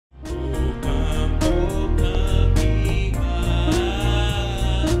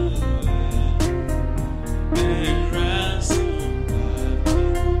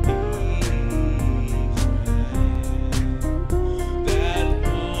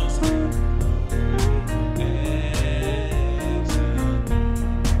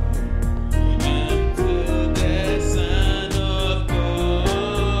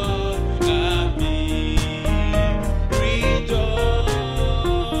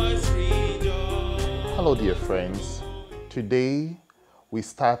Hello, dear friends. Today, we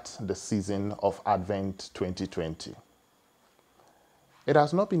start the season of Advent 2020. It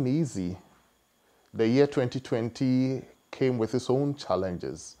has not been easy. The year 2020 came with its own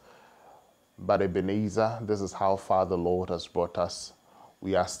challenges. But Ebenezer, this is how far the Lord has brought us.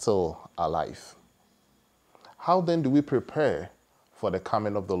 We are still alive. How then do we prepare for the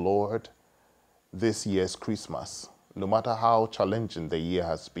coming of the Lord this year's Christmas, no matter how challenging the year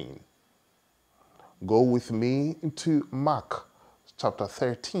has been? Go with me into Mark chapter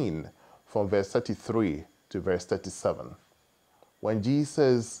 13 from verse 33 to verse 37, when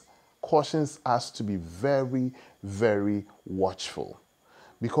Jesus cautions us to be very, very watchful,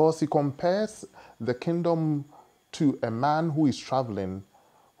 because he compares the kingdom to a man who is traveling,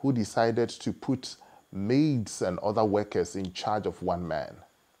 who decided to put maids and other workers in charge of one man.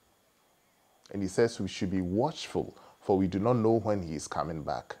 And he says we should be watchful, for we do not know when he is coming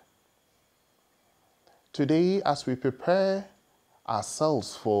back. Today, as we prepare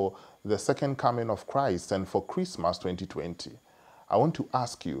ourselves for the second coming of Christ and for Christmas 2020, I want to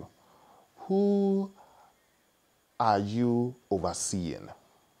ask you, who are you overseeing?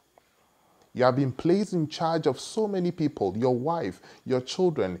 You have been placed in charge of so many people: your wife, your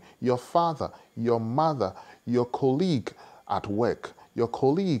children, your father, your mother, your colleague at work, your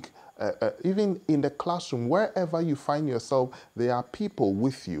colleague, even in the classroom, wherever you find yourself, there are people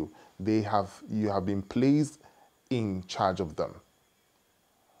with you. You have been placed in charge of them.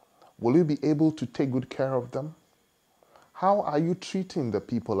 Will you be able to take good care of them? How are you treating the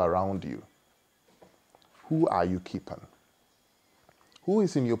people around you? Who are you keeping? Who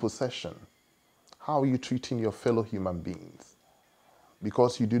is in your possession? How are you treating your fellow human beings?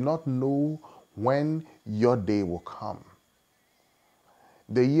 Because you do not know when your day will come.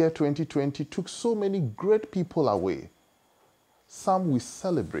 The year 2020 took so many great people away. Some we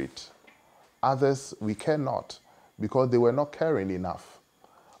celebrate, others we care not, because they were not caring enough.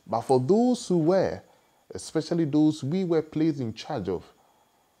 But for those who were, especially those we were placed in charge of,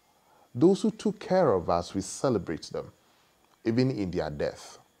 those who took care of us, we celebrate them, even in their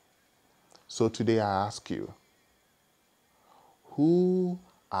death. So today I ask you, who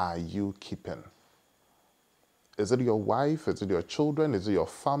are you keeping? Is it your wife? Is it your children? Is it your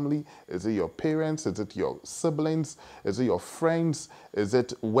family? Is it your parents? Is it your siblings? Is it your friends? Is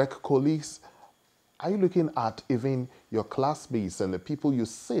it work colleagues? Are you looking at even your classmates and the people you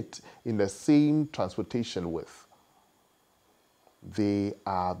sit in the same transportation with? They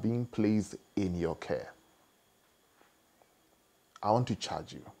are being placed in your care. I want to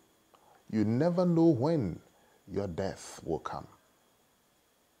charge you. You never know when your death will come.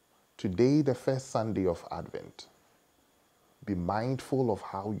 Today, the first Sunday of Advent, be mindful of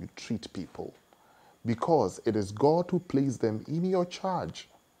how you treat people, because it is God who placed them in your charge.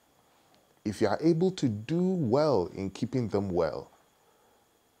 If you are able to do well in keeping them well,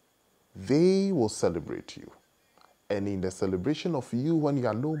 they will celebrate you. And in the celebration of you when you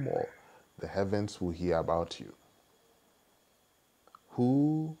are no more, the heavens will hear about you.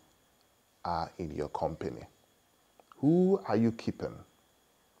 Who are in your company? Who are you keeping?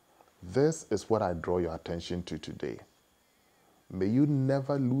 This is what I draw your attention to today. May you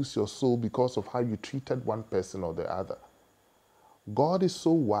never lose your soul because of how you treated one person or the other. God is so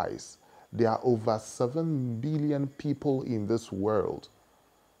wise. There are over 7 billion people in this world,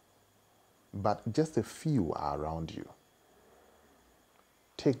 but just a few are around you.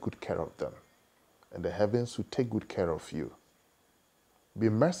 Take good care of them, and the heavens will take good care of you. Be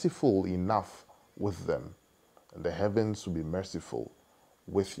merciful enough with them, and the heavens will be merciful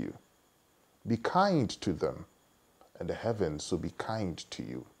with you. Be kind to them, and the heavens will be kind to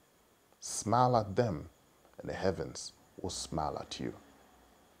you. Smile at them, and the heavens will smile at you.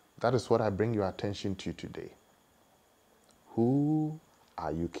 That is what I bring your attention to today. Who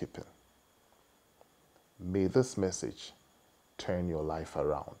are you keeping? May this message turn your life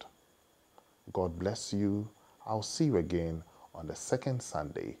around. God bless you. I'll see you again on the second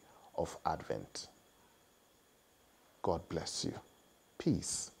Sunday of Advent. God bless you.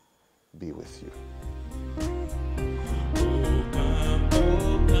 Peace be with you.